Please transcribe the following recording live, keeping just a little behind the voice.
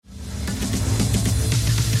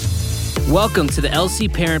Welcome to the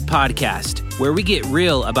LC Parent Podcast, where we get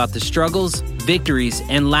real about the struggles, victories,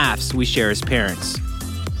 and laughs we share as parents.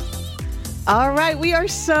 All right, we are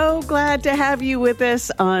so glad to have you with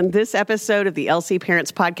us on this episode of the LC Parents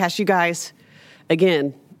Podcast. You guys,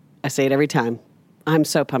 again, I say it every time, I'm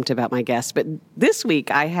so pumped about my guests, but this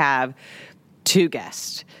week I have two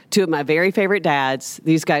guests, two of my very favorite dads.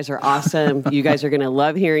 These guys are awesome. You guys are going to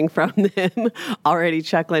love hearing from them. Already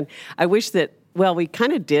chuckling. I wish that, well, we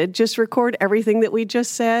kind of did just record everything that we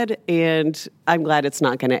just said, and I'm glad it's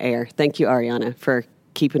not going to air. Thank you, Ariana, for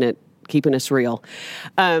keeping us real.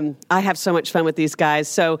 I have so much fun with these guys.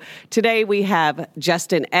 So today we have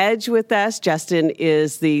Justin Edge with us. Justin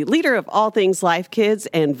is the leader of All Things Life Kids,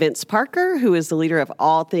 and Vince Parker, who is the leader of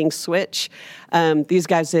All Things Switch. These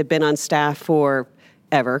guys have been on staff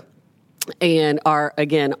forever and are,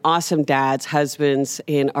 again, awesome dads, husbands,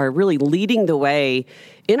 and are really leading the way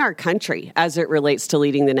in our country as it relates to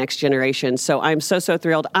leading the next generation. So I'm so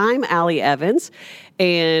thrilled. I'm Allie Evans,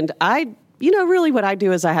 and really what I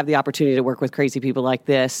do is I have the opportunity to work with crazy people like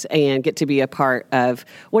this and get to be a part of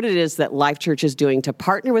what it is that Life Church is doing to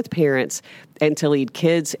partner with parents and to lead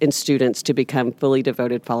kids and students to become fully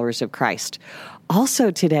devoted followers of Christ.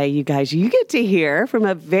 Also today, you guys, you get to hear from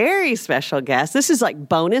a very special guest. This is like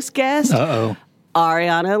bonus guest. Uh-oh.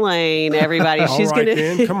 Ariana Lane, everybody. She's going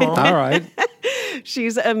to come on. All right.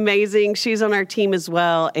 She's amazing. She's on our team as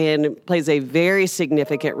well and plays a very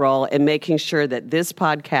significant role in making sure that this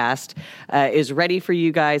podcast is ready for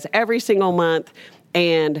you guys every single month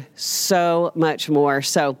and so much more.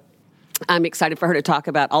 So I'm excited for her to talk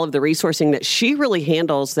about all of the resourcing that she really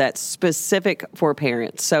handles that's specific for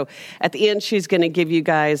parents. So at the end, she's going to give you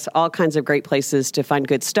guys all kinds of great places to find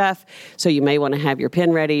good stuff. So you may want to have your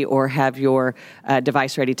pen ready or have your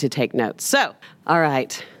device ready to take notes. So, all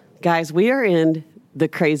right, guys, we are in the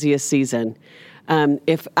craziest season.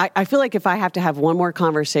 If I feel like if I have to have one more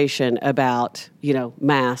conversation about,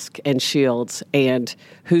 mask and shields and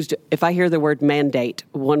if I hear the word mandate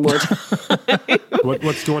one more time.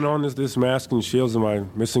 What's going on? Is this mask and shields? Am I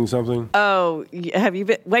missing something? Oh, have you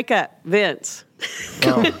been? Wake up, Vince.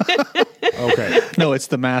 Oh. Okay. No, it's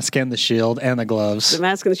the mask and the shield and the gloves. The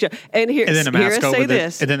mask and the shield. And then a mask over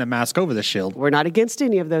this. And then a mask over the shield. We're not against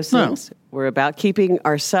any of those things. No. We're about keeping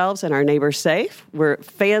ourselves and our neighbors safe. We're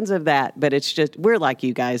fans of that, but it's just, we're like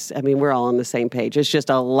you guys. I mean, we're all on the same page. It's just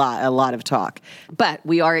a lot of talk. But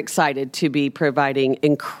we are excited to be providing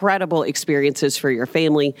incredible experiences for your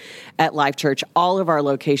family at Life Church. All of our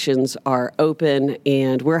locations are open,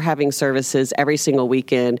 and we're having services every single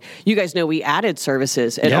weekend. You guys know we added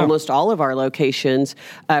services at almost all of our locations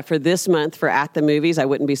for this month for At the Movies. I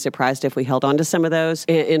wouldn't be surprised if we held on to some of those.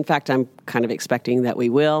 In fact, I'm kind of expecting that we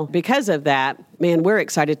will. Because of that, man, we're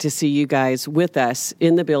excited to see you guys with us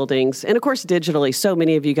in the buildings. And of course, digitally, so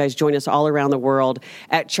many of you guys join us all around the world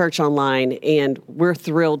at Church Online, and we're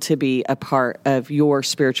thrilled to be a part of your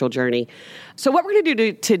spiritual journey. So what we're going to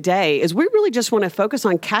do today is we really just want to focus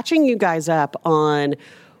on catching you guys up on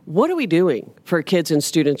what are we doing for kids and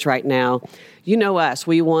students right now. You know us,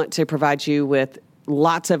 we want to provide you with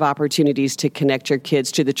lots of opportunities to connect your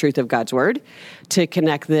kids to the truth of God's Word, to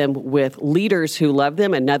connect them with leaders who love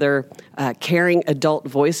them, another caring adult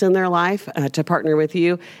voice in their life to partner with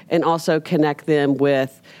you, and also connect them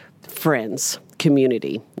with friends,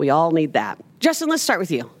 community. We all need that. Justin, let's start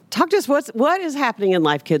with you. Talk to us, what is happening in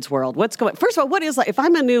Life Kids world? First of all, what is, if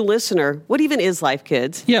I'm a new listener, what even is Life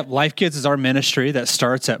Kids? Yeah, Life Kids is our ministry that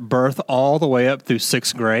starts at birth all the way up through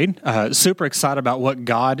 6th grade. Super excited about what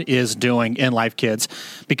God is doing in Life Kids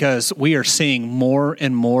because we are seeing more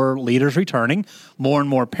and more leaders returning, more and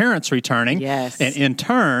more parents returning. Yes. And in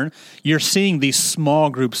turn, you're seeing these small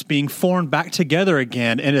groups being formed back together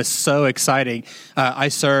again. And it's so exciting. I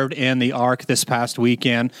served in the ARC this past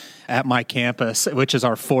weekend at my campus, which is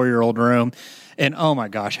our 4-year-old room. And oh my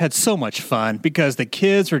gosh, had so much fun because the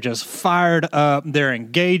kids were just fired up. They're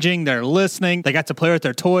engaging, they're listening. They got to play with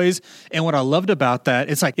their toys. And what I loved about that,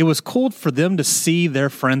 it's like it was cool for them to see their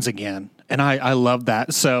friends again. And I love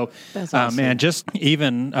that. So, that's awesome. Man, just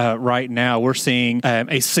even right now, we're seeing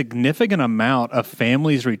a significant amount of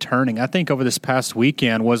families returning. I think over this past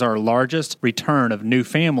weekend was our largest return of new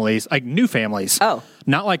families, like new families. Oh.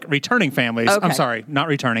 Not like returning families. Okay. I'm sorry, not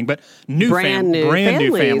returning, but brand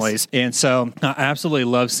new families. And so I absolutely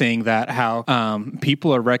love seeing that, how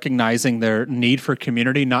people are recognizing their need for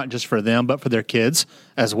community, not just for them, but for their kids.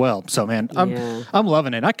 as well. So, man, I'm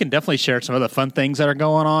loving it. I can definitely share some of the fun things that are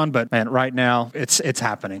going on, but man, right now it's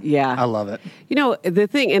happening. Yeah. I love it. You know, the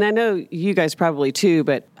thing, and I know you guys probably too,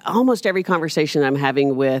 but almost every conversation I'm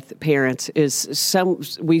having with parents is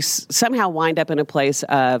we somehow wind up in a place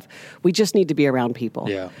of we just need to be around people.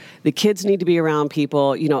 Yeah. The kids need to be around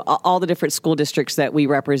people. You know, all the different school districts that we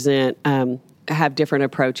represent have different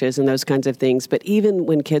approaches and those kinds of things. But even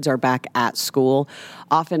when kids are back at school,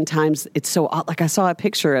 oftentimes it's so, like I saw a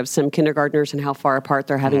picture of some kindergartners and how far apart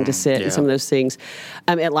they're having to sit and some of those things.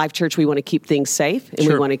 At Life Church, we want to keep things safe and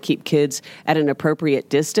we want to keep kids at an appropriate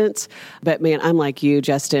distance. But man, I'm like you,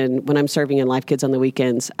 Justin, when I'm serving in Life Kids on the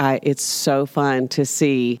weekends, it's so fun to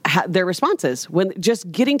see their responses when just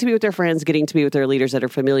getting to be with their friends, getting to be with their leaders that are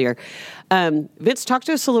familiar. Vince, talk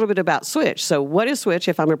to us a little bit about Switch. So what is Switch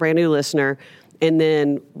if I'm a brand new listener? And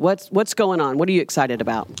then what's going on? What are you excited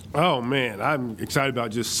about? Oh, man, I'm excited about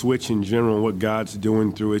just Switch in general and what God's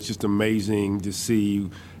doing through it. It's just amazing to see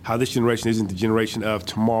how this generation isn't the generation of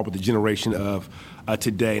tomorrow, but the generation of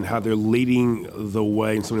today and how they're leading the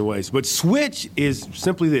way in so many ways. But Switch is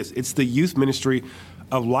simply this. It's the youth ministry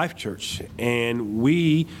of Life Church. And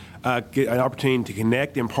we get an opportunity to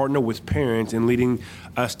connect and partner with parents in leading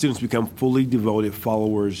students become fully devoted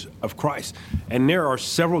followers of Christ. And there are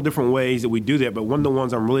several different ways that we do that, but one of the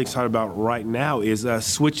ones I'm really excited about right now is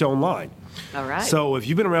Switch Online. All right. So if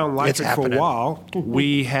you've been around Life Church for a while,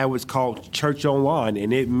 we have what's called Church Online,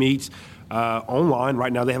 and it meets online.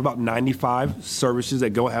 Right now they have about 95 services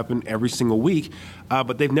that happen every single week,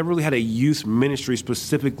 but they've never really had a youth ministry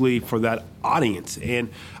specifically for that audience. And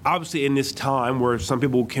obviously in this time where some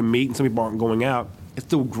people can meet and some people aren't going out, it's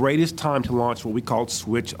the greatest time to launch what we call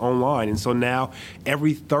Switch Online. And so now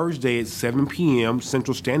every Thursday at 7 p.m.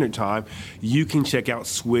 Central Standard Time, you can check out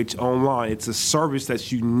Switch Online. It's a service that's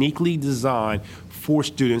uniquely designed for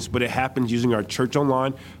students, but it happens using our Church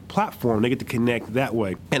Online platform. They get to connect that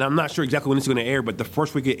way. And I'm not sure exactly when it's going to air, but the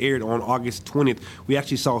first week it aired on August 20th, we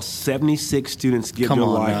actually saw 76 students give their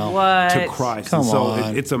life to Christ.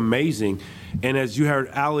 It's amazing. And as you heard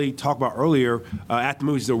Ali talk about earlier, At the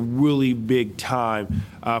Movies is a really big time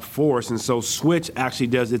for us. And so Switch actually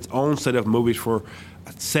does its own set of movies for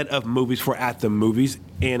At the Movies.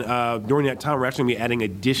 And during that time, we're actually going to be adding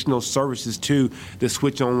additional services to the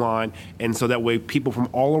Switch Online. And so that way people from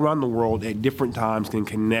all around the world at different times can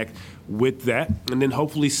connect with that. And then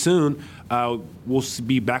hopefully soon we'll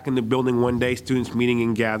be back in the building one day, students meeting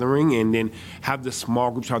and gathering, and then have the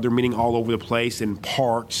small groups, how they're meeting all over the place in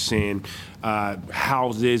parks and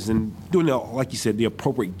houses and doing, like you said, the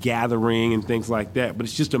appropriate gathering and things like that. But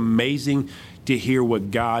it's just amazing to hear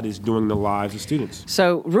what God is doing in the lives of students.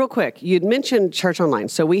 So real quick, you'd mentioned Church Online.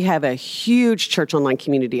 So we have a huge Church Online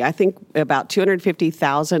community. I think about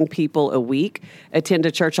 250,000 people a week attend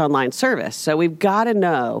a Church Online service. So we've got to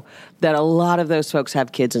know that a lot of those folks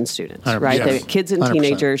have kids and students, 100%. Right? They have kids and 100%.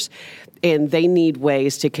 Teenagers, and they need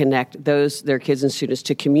ways to connect their kids and students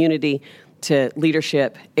to community, to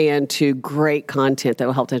leadership, and to great content that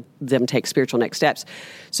will help them take spiritual next steps.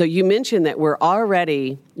 So you mentioned that we're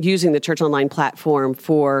already using the Church Online platform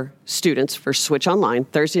for students for Switch Online,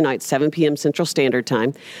 Thursday night, 7 p.m. Central Standard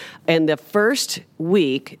Time. And the first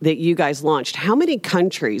week that you guys launched, how many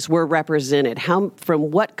countries were represented? From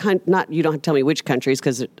what not you don't have to tell me which countries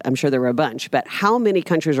because I'm sure there were a bunch, but how many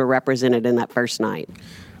countries were represented in that first night?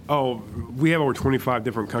 Oh, we have over 25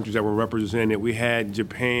 different countries that were represented. We had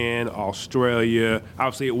Japan, Australia.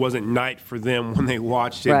 Obviously, it wasn't night for them when they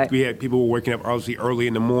watched it. Right. We had people who were waking up obviously early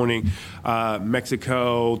in the morning.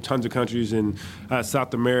 Mexico, tons of countries in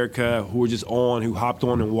South America who hopped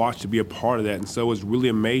on and watched to be a part of that. And so it was really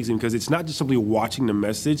amazing because it's not just simply watching the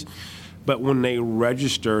message, but when they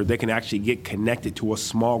register, they can actually get connected to a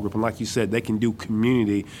small group. And like you said, they can do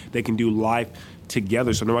community, they can do life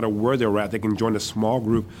together. So no matter where they're at, they can join a small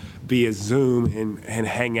group via Zoom and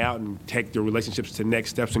hang out and take their relationships to next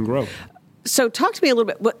steps and grow. So talk to me a little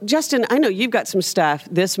bit. Well, Justin, I know you've got some stuff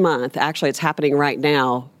this month. Actually, it's happening right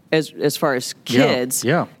now. As far as kids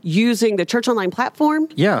using the Church Online platform?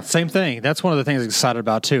 Yeah, same thing. That's one of the things I'm excited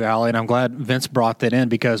about too, Allie, and I'm glad Vince brought that in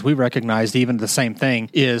because we recognized even the same thing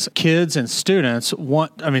is kids and students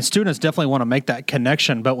students definitely want to make that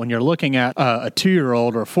connection, but when you're looking at a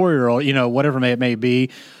 2-year-old or a 4-year-old, whatever it may be,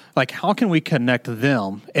 like, how can we connect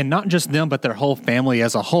them? And not just them, but their whole family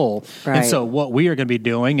as a whole. Right. And so what we are going to be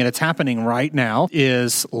doing, and it's happening right now,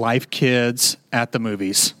 is Life Kids at the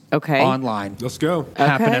Movies. online. Let's go.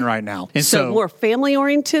 Happening right now. And so more family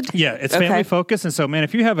oriented? Yeah, it's family focused. And so, man,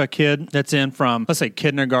 if you have a kid that's in from, let's say,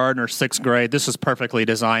 kindergarten or 6th grade, this is perfectly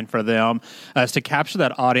designed for them as to capture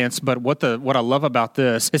that audience. But what I love about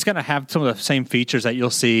this, it's going to have some of the same features that you'll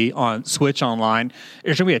see on Switch Online.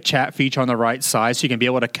 There's going to be a chat feature on the right side, so you can be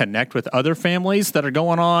able to connect with other families that are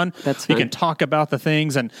going on. That's fun. You can talk about the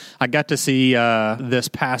things. And I got to see this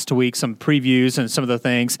past week some previews and some of the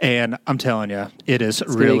things. And I'm telling you, it is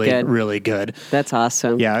really good. That's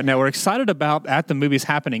awesome. Yeah. Now, we're excited about At the Movies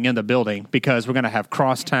happening in the building because we're going to have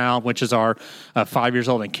Crosstown, which is our 5 years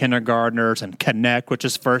old and kindergartners, and Connect, which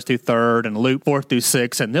is 1st through 3rd, and Loop 4th through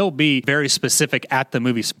 6th. And they'll be very specific At the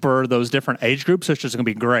Movies for those different age groups, which is going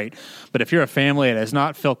to be great. But if you're a family that does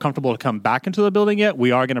not feel comfortable to come back into the building yet,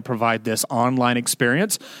 we are going to provide this online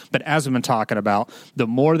experience. But as we've been talking about, the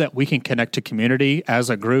more that we can connect to community as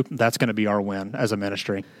a group, that's going to be our win as a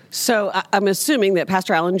ministry. So I'm assuming that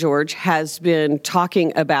Pastor Alan George has been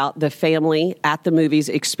talking about the family at the movies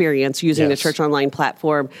experience using the Church Online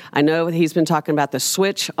platform. I know he's been talking about the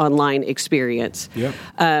Switch Online experience.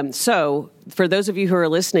 Yep. So for those of you who are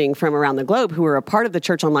listening from around the globe who are a part of the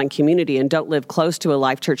Church Online community and don't live close to a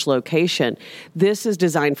Life Church location, this is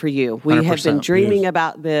designed for you. We have been dreaming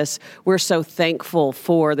about this. We're so thankful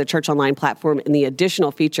for the Church Online platform and the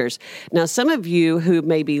additional features. Now, some of you who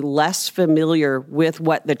may be less familiar with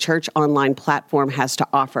what the Church Online platform has to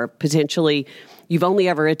offer, potentially you've only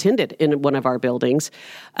ever attended in one of our buildings.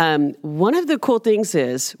 One of the cool things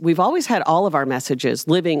is we've always had all of our messages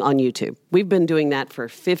living on YouTube. We've been doing that for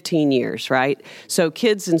 15 years, right? So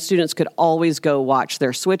kids and students could always go watch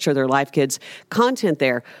their Switch or their Life Kids content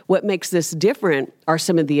there. What makes this different are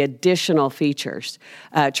some of the additional features.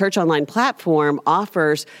 Church Online platform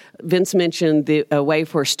offers, Vince mentioned, a way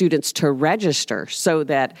for students to register so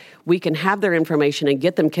that we can have their information and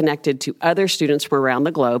get them connected to other students from around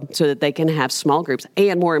the globe so that they can have small groups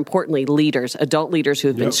and, more importantly, leaders, adult leaders who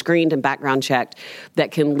have been screened and background checked that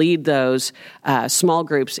can lead those small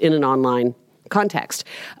groups in an online context.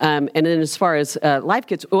 And then as far as Life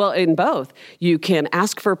Kids, well, in both, you can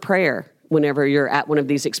ask for prayer whenever you're at one of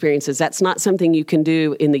these experiences. That's not something you can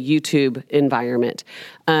do in the YouTube environment.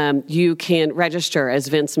 You can register, as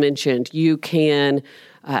Vince mentioned. You can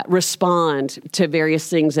respond to various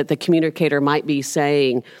things that the communicator might be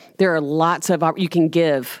saying. There are lots of you can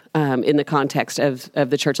give in the context of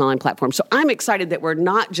the Church Online platform. So I'm excited that we're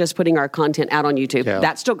not just putting our content out on YouTube. Yeah.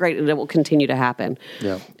 That's still great, and it will continue to happen.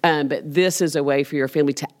 Yeah. But this is a way for your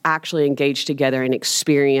family to actually engage together and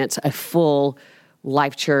experience a full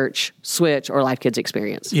Life Church, Switch, or Life Kids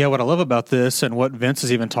experience. Yeah, what I love about this and what Vince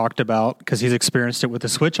has even talked about, because he's experienced it with the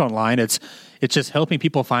Switch Online, it's just helping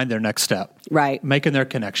people find their next step. Right. Making their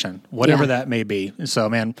connection, whatever that may be. And so,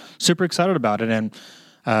 man, super excited about it. And,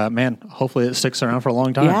 man, hopefully it sticks around for a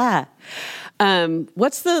long time. Yeah.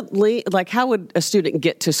 What's the link? Like, how would a student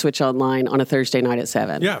get to Switch Online on a Thursday night at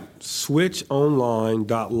 7? Yeah,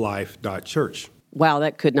 switchonline.life.church. Wow,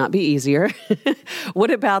 that could not be easier.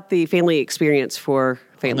 What about the family experience for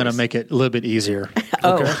families? I'm going to make it a little bit easier.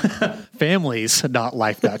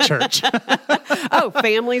 Families.life.church.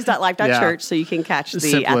 Families.life.church, so you can catch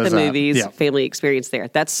the At the Movies family experience there.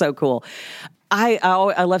 That's so cool. I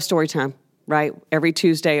love story time. Right, every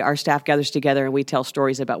Tuesday, our staff gathers together and we tell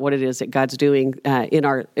stories about what it is that God's doing in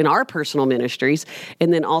our personal ministries,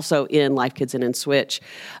 and then also in Life Kids and in Switch.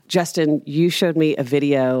 Justin, you showed me a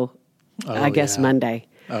video. Monday.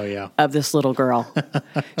 Oh, yeah. Of this little girl.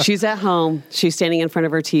 She's at home. She's standing in front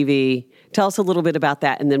of her TV. Tell us a little bit about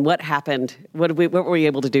that, and then what happened. What were we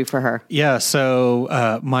able to do for her? Yeah,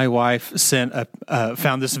 so my wife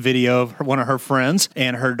found this video of one of her friends,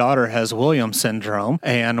 and her daughter has Williams syndrome,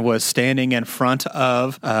 and was standing in front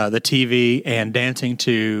of the TV and dancing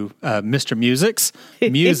to Mr. Music's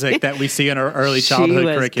music that we see in our early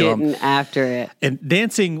childhood curriculum. She was getting after it. And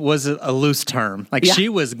dancing was a loose term. She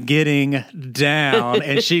was getting down,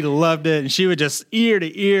 and she loved it, and she would just ear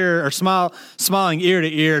to ear, or smiling ear to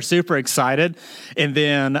ear, super excited. And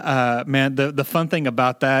then, man, the fun thing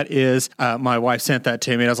about that is my wife sent that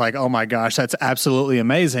to me, and I was like, oh my gosh, that's absolutely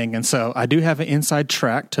amazing. And so I do have an inside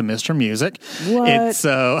track to Mr. Music. What? And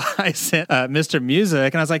so I sent Mr.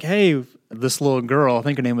 Music, and I was like, hey, this little girl, I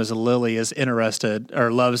think her name was Lily, is interested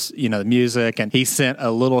or loves, the music. And he sent a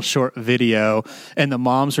little short video, and the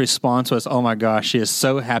mom's response was, oh my gosh, she is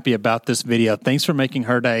so happy about this video. Thanks for making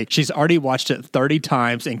her day. She's already watched it 30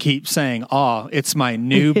 times and keeps saying, oh, it's my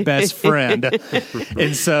new best friend.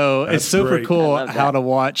 And so it's super cool how to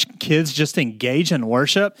watch kids just engage in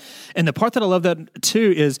worship. And the part that I love that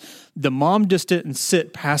too is the mom just didn't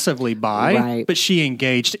sit passively by, but she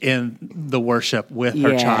engaged in the worship with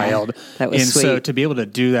her child. That was sweet. So to be able to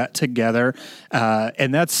do that together,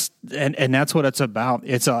 and that's what it's about.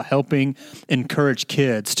 It's helping encourage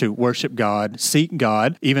kids to worship God, seek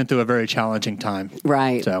God, even through a very challenging time.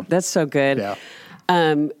 Right. So that's so good. Yeah.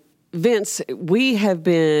 Vince,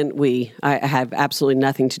 I have absolutely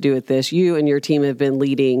nothing to do with this. You and your team have been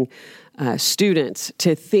leading students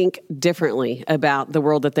to think differently about the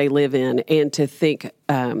world that they live in and to think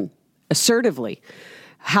assertively.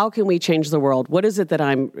 How can we change the world? What is it that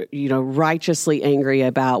I'm, righteously angry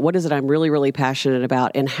about? What is it I'm really, really passionate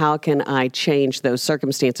about? And how can I change those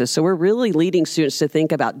circumstances? So we're really leading students to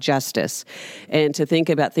think about justice and to think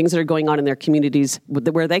about things that are going on in their communities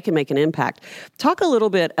where they can make an impact. Talk a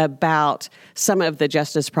little bit about some of the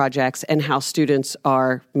justice projects and how students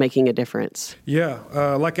are making a difference. Yeah,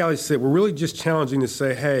 like Ali said, we're really just challenging to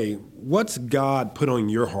say, hey, what's God put on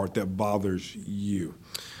your heart that bothers you?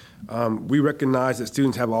 We recognize that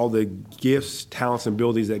students have all the gifts, talents, and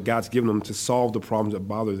abilities that God's given them to solve the problems that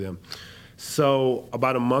bother them. So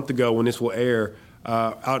about a month ago, when this will air,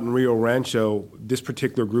 out in Rio Rancho, this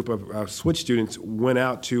particular group of Switch students went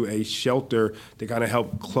out to a shelter to kind of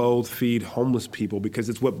help clothe, feed homeless people because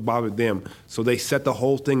it's what bothered them. So they set the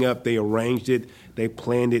whole thing up, they arranged it, they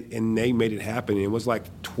planned it, and they made it happen. And it was like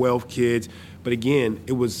 12 kids. But again,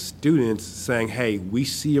 it was students saying, hey, we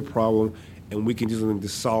see a problem, and we can do something to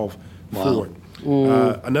solve for it.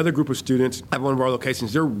 Another group of students at one of our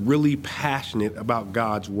locations, they're really passionate about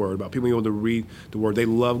God's Word, about people being able to read the Word. They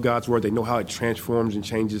love God's Word. They know how it transforms and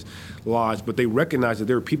changes lives, but they recognize that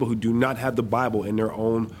there are people who do not have the Bible in their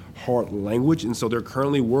own heart language, and so they're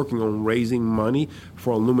currently working on raising money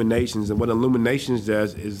for Illuminations. And what Illuminations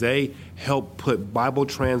does is they help put Bible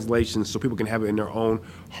translations so people can have it in their own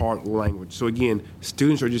heart language. So again,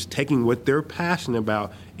 students are just taking what they're passionate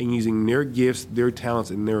about and using their gifts, their talents,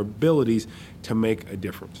 and their abilities to make a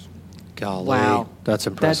difference. Golly, wow. That's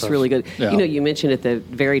impressive. That's really good. Yeah. You mentioned at the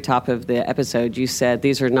very top of the episode, you said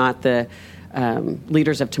these are not the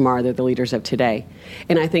leaders of tomorrow, they're the leaders of today.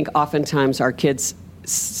 And I think oftentimes our kids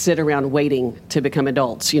sit around waiting to become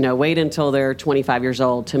adults, wait until they're 25 years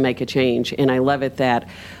old to make a change. And I love it that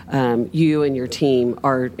you and your team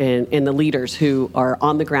are, and the leaders who are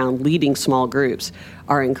on the ground leading small groups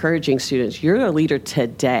are encouraging students. You're a leader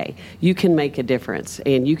today. You can make a difference,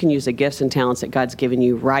 and you can use the gifts and talents that God's given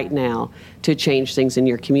you right now to change things in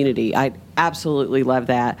your community. I absolutely love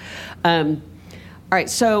that. All right,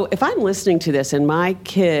 so if I'm listening to this and my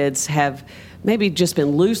kids have maybe just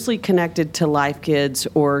been loosely connected to Life Kids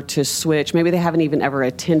or to Switch, maybe they haven't even ever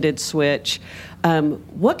attended Switch,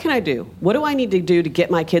 what can I do? What do I need to do to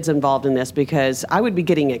get my kids involved in this? Because I would be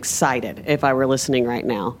getting excited if I were listening right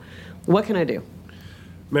now. What can I do?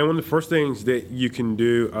 Man, one of the first things that you can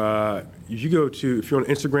do, if you're on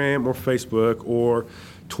Instagram or Facebook or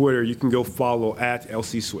Twitter, you can go follow at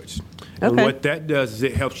LC Switch. Okay. And what that does is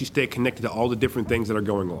it helps you stay connected to all the different things that are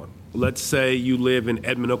going on. Let's say you live in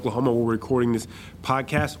Edmond, Oklahoma, where we're recording this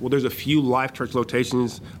podcast. Well, there's a few Life Church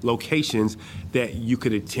locations that you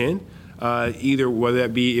could attend, either whether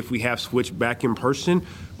that be if we have Switch back in person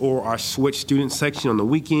or our Switch student section on the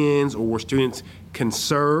weekends or where students can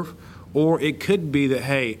serve. Or it could be that,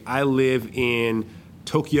 hey, I live in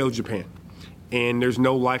Tokyo, Japan, and there's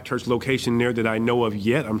no Life Church location there that I know of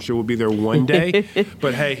yet. I'm sure we'll be there one day.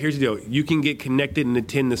 But, hey, here's the deal. You can get connected and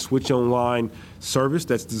attend the Switch Online service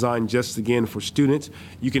that's designed just, again, for students.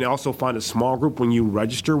 You can also find a small group when you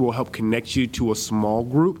register. We'll help connect you to a small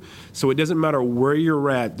group. So it doesn't matter where you're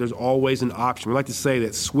at. There's always an option. We like to say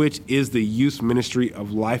that Switch is the youth ministry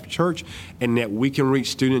of Life Church and that we can reach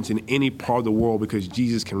students in any part of the world because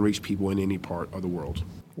Jesus can reach people in any part of the world.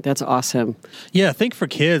 That's awesome. Yeah, I think for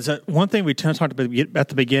kids, one thing we talked about at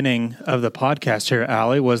the beginning of the podcast here,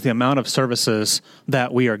 Allie, was the amount of services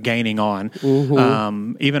that we are gaining on.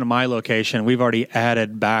 Mm-hmm. Even in my location, we've already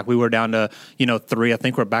added back. We were down to 3. I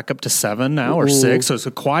think we're back up to 7 now or 6. So it's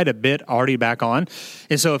quite a bit already back on.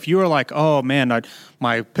 And so if you were like, oh man,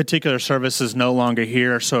 my particular service is no longer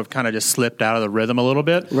here, so I've kind of just slipped out of the rhythm a little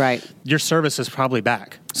bit. Right. Your service is probably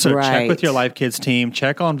back. So check with your Life Kids team,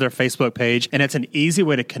 check on their Facebook page, and it's an easy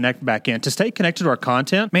way to connect back in. To stay connected to our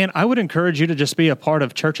content, man, I would encourage you to just be a part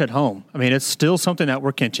of Church at Home. I mean, it's still something that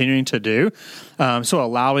we're continuing to do. So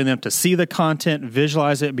allowing them to see the content,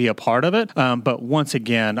 visualize it, be a part of it. But once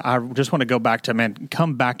again, I just want to go back to,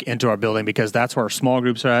 come back into our building because that's where our small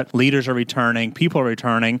groups are at. Leaders are returning, people are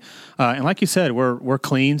returning. And like you said, we're we're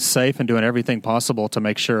clean, safe, and doing everything possible to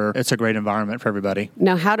make sure it's a great environment for everybody.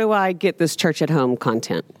 Now, how do I get this church at home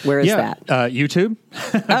content? Where is that? YouTube.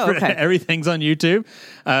 Oh, okay. Everything's on YouTube.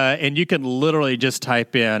 And you can literally just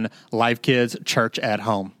type in Live Kids Church at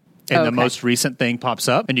Home. And the most recent thing pops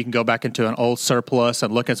up, and you can go back into an old surplus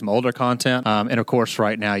and look at some older content. And of course,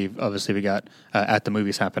 right now, we got At the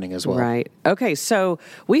Movies happening as well. Right. Okay, so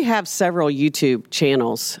we have several YouTube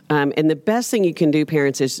channels. And the best thing you can do,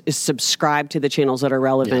 parents, is subscribe to the channels that are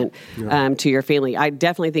relevant to your family. I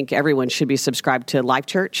definitely think everyone should be subscribed to Life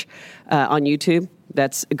Church on YouTube.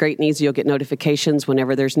 That's great and easy. You'll get notifications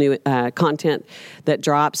whenever there's new content that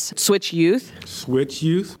drops. Switch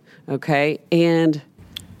Youth. Okay, and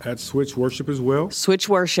at Switch Worship as well. Switch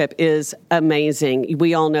Worship is amazing.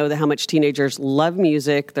 We all know that how much teenagers love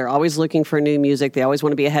music. They're always looking for new music. They always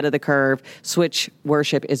want to be ahead of the curve. Switch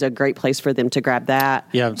Worship is a great place for them to grab that.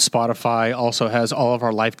 Yeah, Spotify also has all of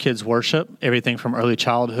our Life Kids worship, everything from early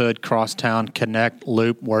childhood, Crosstown, Connect,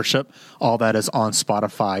 Loop, Worship. All that is on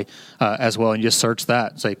Spotify as well. And you just search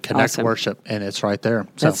that, say Connect Worship, and it's right there.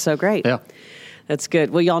 That's so great. Yeah. That's good.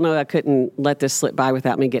 Well, y'all know I couldn't let this slip by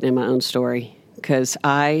without me getting in my own story. Because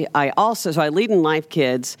I lead in Life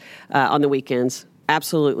Kids on the weekends.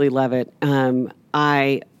 Absolutely love it.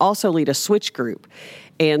 I also lead a Switch group.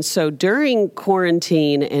 And so during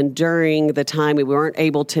quarantine and during the time we weren't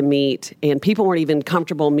able to meet and people weren't even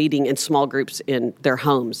comfortable meeting in small groups in their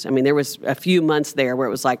homes. I mean, there was a few months there where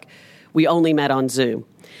it was like we only met on Zoom.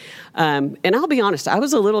 And I'll be honest, I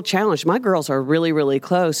was a little challenged. My girls are really, really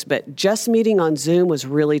close, but just meeting on Zoom was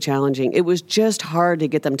really challenging. It was just hard to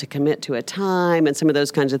get them to commit to a time and some of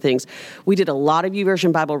those kinds of things. We did a lot of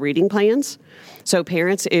YouVersion Bible reading plans. So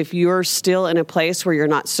parents, if you're still in a place where you're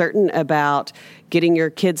not certain about getting your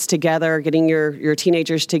kids together, getting your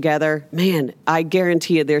teenagers together, man, I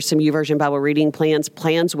guarantee you there's some YouVersion Bible reading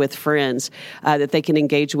plans with friends that they can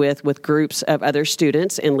engage with groups of other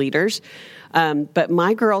students and leaders. But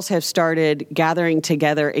my girls have started gathering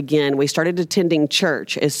together again. We started attending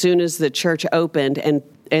church as soon as the church opened,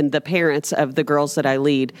 and the parents of the girls that I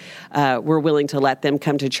lead were willing to let them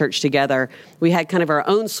come to church together. We had kind of our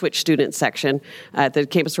own Switch student section at the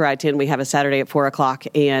campus where I attend. We have a Saturday at 4 o'clock,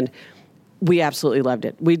 and we absolutely loved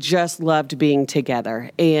it. We just loved being together,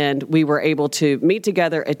 and we were able to meet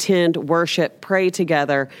together, attend, worship, pray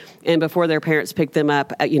together, and before their parents picked them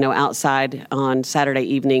up, outside on Saturday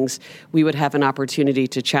evenings, we would have an opportunity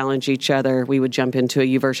to challenge each other. We would jump into a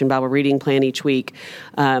YouVersion Bible reading plan each week.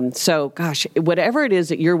 So, gosh, whatever it is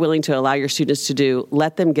that you're willing to allow your students to do,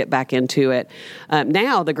 let them get back into it.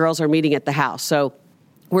 Now the girls are meeting at the house, so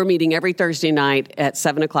we're meeting every Thursday night at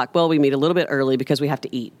 7 o'clock. Well, we meet a little bit early because we have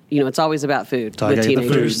to eat. It's always about food with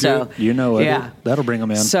teenagers. So that'll bring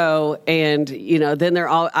them in. So, and then they're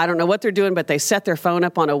all, I don't know what they're doing, but they set their phone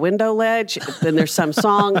up on a window ledge. Then there's some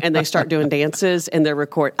song, and they start doing dances, and they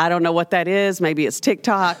record. I don't know what that is. Maybe it's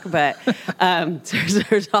TikTok, but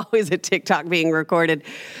there's always a TikTok being recorded.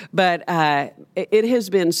 But it has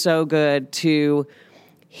been so good to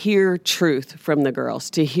hear truth from the girls,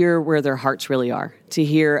 to hear where their hearts really are, to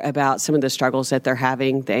hear about some of the struggles that they're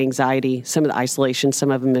having, the anxiety, some of the isolation some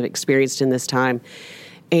of them have experienced in this time,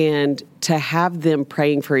 and to have them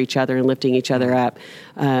praying for each other and lifting each other up.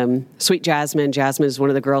 Sweet Jasmine is one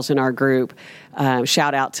of the girls in our group.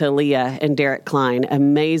 Shout out to Leah and Derek Klein,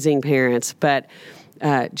 amazing parents, but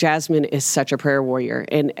Jasmine is such a prayer warrior,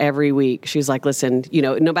 and every week she's like, listen,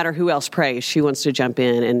 no matter who else prays, she wants to jump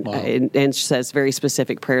in and she says very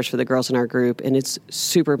specific prayers for the girls in our group, and it's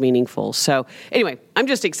super meaningful. So anyway, I'm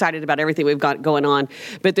just excited about everything we've got going on.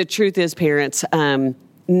 But the truth is, parents, none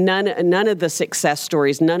of the success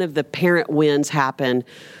stories, none of the parent wins happen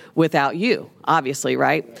without you, obviously,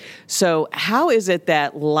 right? So how is it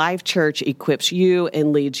that Life Church equips you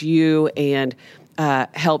and leads you and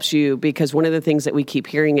helps you? Because one of the things that we keep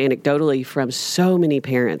hearing anecdotally from so many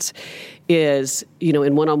parents is,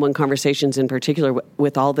 in one-on-one conversations in particular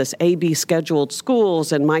with all this A-B scheduled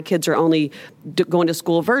schools, and my kids are only going to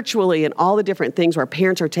school virtually, and all the different things where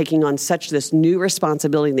parents are taking on such this new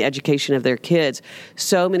responsibility in the education of their kids.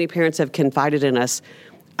 So many parents have confided in us,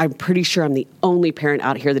 I'm pretty sure I'm the only parent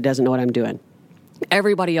out here that doesn't know what I'm doing.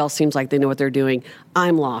 Everybody else seems like they know what they're doing.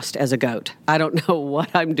 I'm lost as a goat. I don't know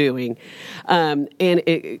what I'm doing. And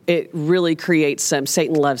it really creates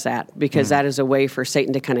Satan loves that, because that is a way for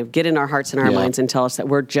Satan to kind of get in our hearts and our minds and tell us that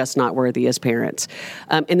we're just not worthy as parents.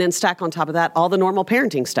 And then stack on top of that all the normal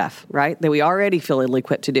parenting stuff, right, that we already feel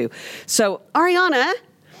ill-equipped to do. So, Ariana,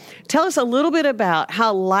 tell us a little bit about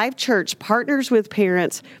how Life Church partners with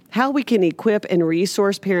parents, how we can equip and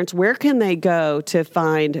resource parents. Where can they go to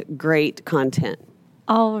find great content?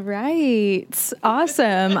 All right.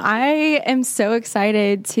 Awesome. I am so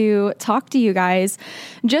excited to talk to you guys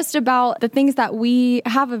just about the things that we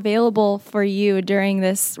have available for you during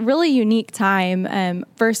this really unique time.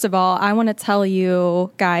 First of all, I want to tell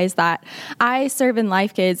you guys that I serve in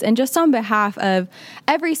Life Kids, and just on behalf of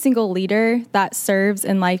every single leader that serves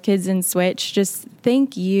in Life Kids and Switch, just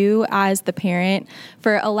thank you as the parent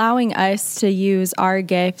for allowing us to use our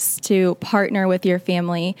gifts to partner with your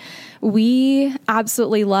family. We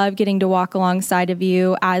absolutely love getting to walk alongside of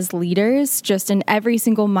you as leaders, just in every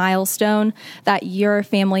single milestone that your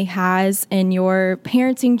family has in your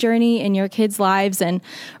parenting journey, in your kids' lives. And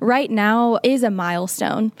right now is a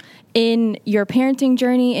milestone in your parenting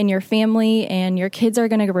journey, in your family, and your kids are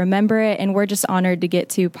going to remember it. And we're just honored to get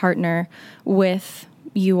to partner with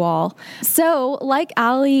you all. So, like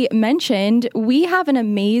Ali mentioned, we have an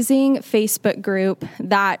amazing Facebook group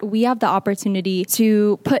that we have the opportunity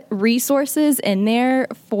to put resources in there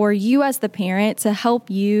for you as the parent to help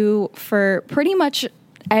you for pretty much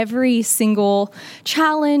every single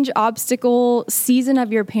challenge, obstacle, season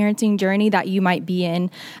of your parenting journey that you might be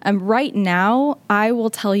in. Right now, I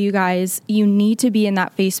will tell you guys, you need to be in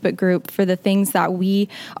that Facebook group for the things that we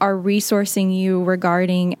are resourcing you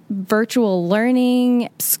regarding virtual learning,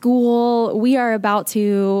 school. We are about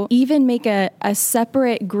to even make a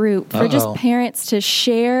separate group for just parents to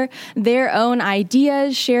share their own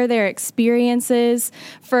ideas, share their experiences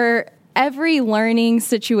for every learning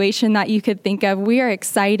situation that you could think of. We are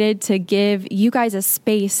excited to give you guys a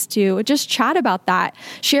space to just chat about that,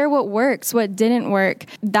 share what works, what didn't work.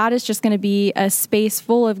 That is just going to be a space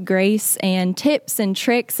full of grace and tips and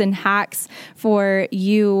tricks and hacks for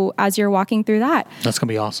you as you're walking through that. That's going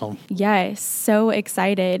to be awesome. Yes, so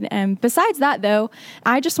excited. And besides that, though,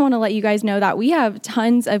 I just want to let you guys know that we have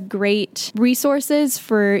tons of great resources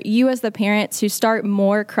for you as the parent to start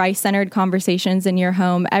more Christ-centered conversations in your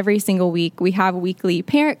home every single week. We have weekly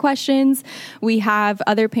parent questions. We have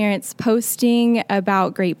other parents posting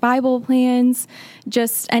about great Bible plans,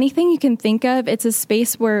 just anything you can think of. It's a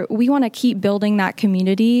space where we want to keep building that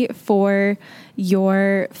community for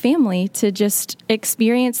your family to just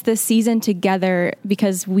experience this season together,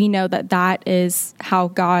 because we know that that is how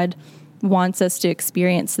God wants us to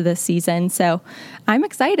experience this season. So I'm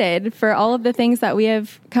excited for all of the things that we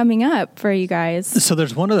have coming up for you guys. So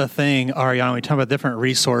there's one other thing, Ariana, we talk about different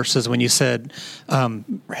resources when you said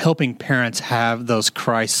helping parents have those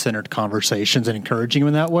Christ-centered conversations and encouraging them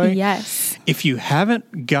in that way. Yes. If you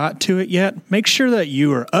haven't got to it yet, make sure that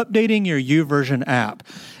you are updating your YouVersion app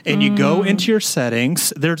and you go into your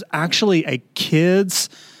settings. There's actually a kids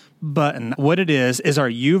button. What it is our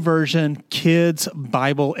YouVersion Kids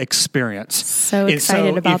Bible Experience. So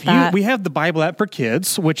excited about that. We have the Bible app for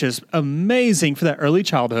kids, which is amazing for that early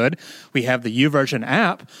childhood. We have the YouVersion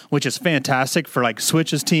app, which is fantastic for like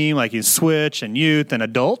Switch's team, like you Switch and youth and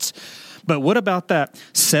adults. But what about that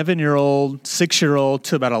 7-year-old, 6-year-old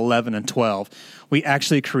to about 11 and 12? We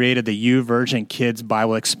actually created the YouVersion Kids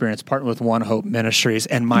Bible Experience, partnered with One Hope Ministries.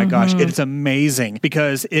 And my gosh, it is amazing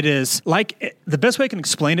because it is like, the best way I can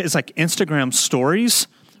explain it is like Instagram stories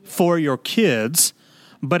for your kids,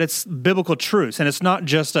 but it's biblical truths. And it's not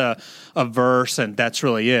just a verse and that's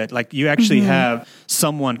really it. Like you actually have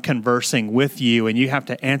someone conversing with you and you have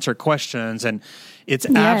to answer questions, and it's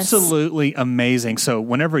absolutely amazing. So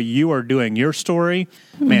whenever you are doing your story,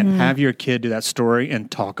 man, have your kid do that story and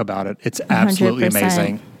talk about it. It's absolutely 100%.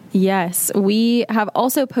 Amazing. Yes, we have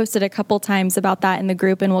also posted a couple times about that in the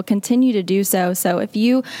group, and we'll continue to do so. So if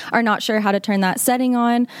you are not sure how to turn that setting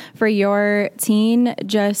on for your teen,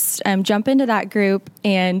 just jump into that group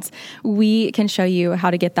and we can show you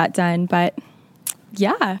how to get that done. But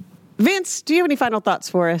yeah. Vince, do you have any final thoughts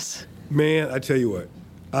for us? Man, I tell you what.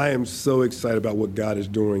 I am so excited about what God is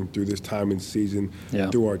doing through this time and season,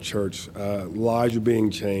 through our church. Lives are being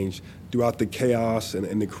changed. Throughout the chaos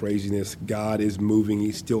and the craziness, God is moving.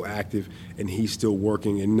 He's still active, and He's still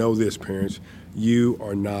working. And know this, parents, you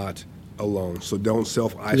are not alone. So don't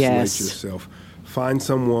self-isolate yourself. Find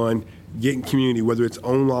someone, get in community, whether it's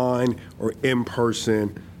online or in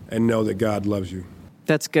person, and know that God loves you.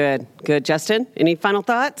 That's good. Good. Justin, any final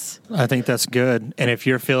thoughts? I think that's good. And if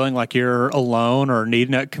you're feeling like you're alone or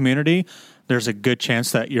needing that community, there's a good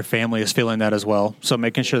chance that your family is feeling that as well. So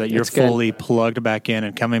making sure that you're fully plugged back in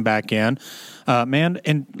and coming back in. Man,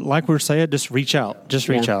 and like we were saying, just reach out. Just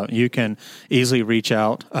reach out. You can easily reach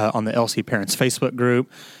out on the LC Parents Facebook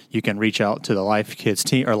group. You can reach out to the Life Kids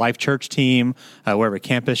team or Life Church team, wherever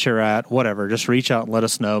campus you're at, whatever. Just reach out and let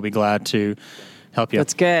us know. Be glad to help you.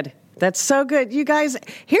 That's good. That's so good. You guys,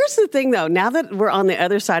 here's the thing, though. Now that we're on the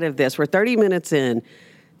other side of this, we're 30 minutes in.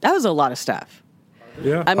 That was a lot of stuff.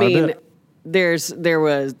 Yeah. I mean, there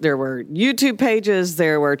were YouTube pages,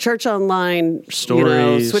 there were church online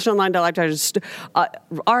stories, switchonline.life.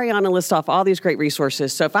 Ariana lists off all these great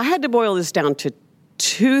resources. So if I had to boil this down to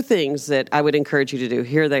 2 things that I would encourage you to do,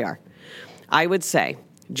 here they are. I would say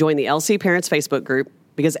join the LC Parents Facebook group,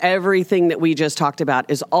 because everything that we just talked about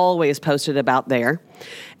is always posted about there.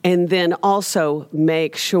 And then also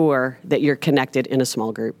make sure that you're connected in a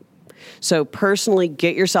small group. So personally,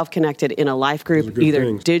 get yourself connected in a life group, either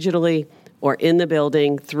digitally or in the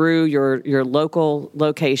building through your local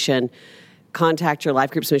location. Contact your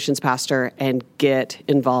life group's missions pastor and get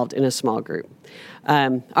involved in a small group.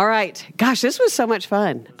 All right. Gosh, this was so much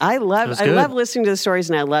fun. I love listening to the stories,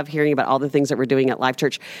 and I love hearing about all the things that we're doing at Life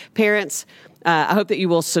Church. Parents, I hope that you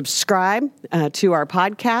will subscribe to our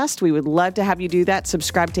podcast. We would love to have you do that.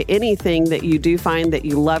 Subscribe to anything that you do find that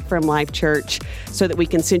you love from Life Church so that we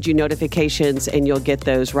can send you notifications and you'll get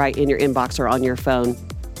those right in your inbox or on your phone.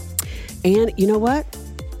 And you know what?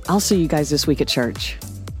 I'll see you guys this week at church.